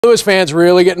Blues fans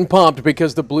really getting pumped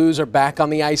because the Blues are back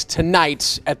on the ice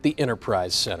tonight at the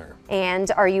Enterprise Center. And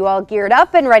are you all geared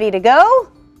up and ready to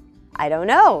go? I don't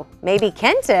know. Maybe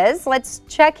Kent is. Let's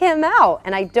check him out.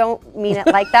 And I don't mean it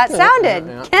like that sounded.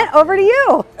 Yeah. Kent, over to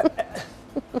you.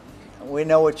 We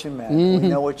know what you meant. We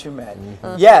know what you meant.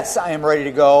 Yes, I am ready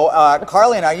to go.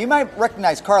 Carly and I, you might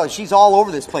recognize Carly. She's all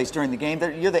over this place during the game.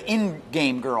 You're the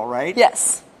in-game girl, right?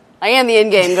 Yes, I am the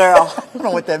in-game girl. I don't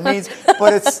know what that means,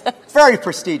 but it's very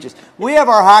prestigious. We have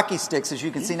our hockey sticks, as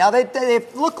you can see. Now, they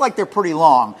look like they're pretty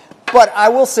long, but I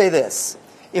will say this.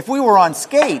 If we were on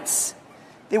skates,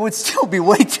 it would still be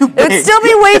way too big. It would still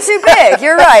be way too big.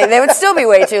 You're right. They would still be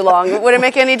way too long. It wouldn't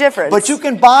make any difference. But you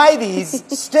can buy these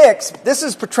sticks. This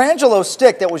is Petrangelo's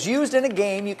stick that was used in a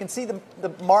game. You can see the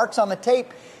marks on the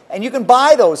tape. And you can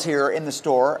buy those here in the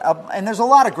store. And there's a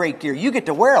lot of great gear. You get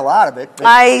to wear a lot of it.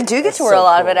 I do get to wear a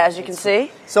lot of it, as you can see.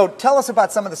 So tell us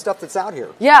about some of the stuff that's out here.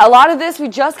 Yeah, a lot of this we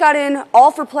just got in all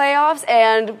for playoffs,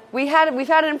 and we've had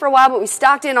it in for a while, but we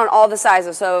stocked in on all the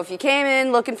sizes. So if you came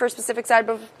in looking for a specific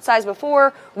size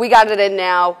before, we got it in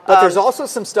now. But there's also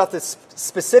some stuff that's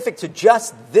specific to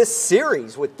just this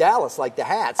series with Dallas, like the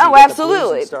hats. Oh,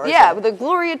 absolutely. Yeah, with the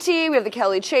Gloria tee, we have the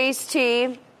Kelly Chase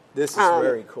tee. This is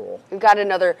very cool. We've got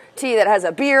another tee that has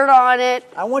a beard on it.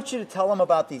 I want you to tell them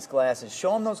about these glasses.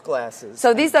 Show them those glasses.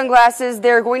 So these sunglasses,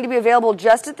 they're going to be available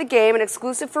just at the game and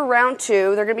exclusive for round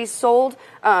 2. They're going to be sold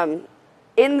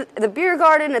in the beer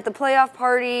garden, at the playoff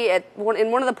party, in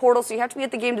one of the portals, so you have to be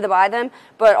at the game to buy them.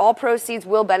 But all proceeds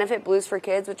will benefit Blues for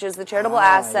Kids, which is the charitable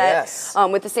asset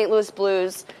with the St. Louis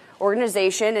Blues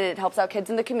organization, and it helps out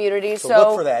kids in the community. So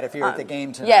look for that if you're at the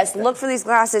game tonight. Yes, look for these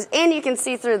glasses, and you can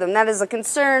see through them. That is a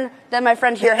concern that my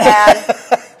friend here had.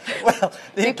 Well,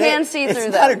 you can see through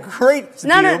them. It's not a great view.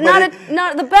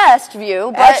 Not the best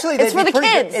view, but actually, it's for the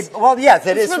kids. Well, yes,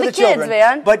 it is for the the children. kids,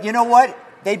 man. But you know what?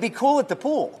 They'd be cool at the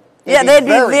pool. They'd be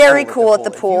very cool at the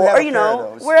pool,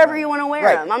 or wherever you want to wear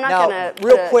them. I'm not going to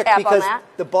real quick, cap because on that.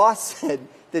 the boss said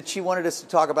that she wanted us to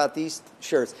talk about these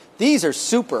shirts. These are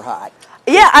super hot.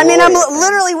 Yeah, I mean, I'm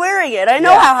literally wearing it. I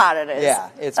know how hot it is. Yeah,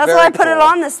 it's That's why I put it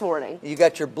on this morning. You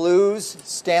got your Blues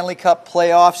Stanley Cup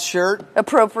playoffs shirt.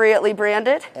 Appropriately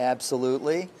branded.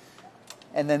 Absolutely.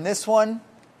 And then this one,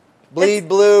 Bleed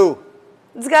Blue.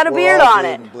 It's got a beard on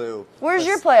it. Blue. Where's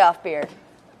your playoff beard?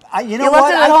 You know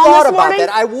what? I thought about that.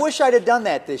 I wish I'd have done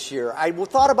that this year. I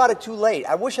thought about it too late.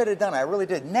 I wish I'd have done it. I really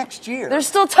did. Next year. There's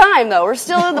still time, though. We're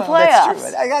still in the playoffs.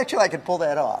 That's true. Actually, I could pull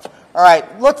that off. All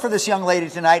right. Look for this young lady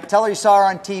tonight. Tell her you saw her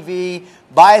on TV.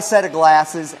 Buy a set of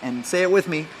glasses and say it with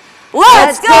me.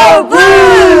 Let's go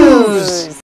Blues!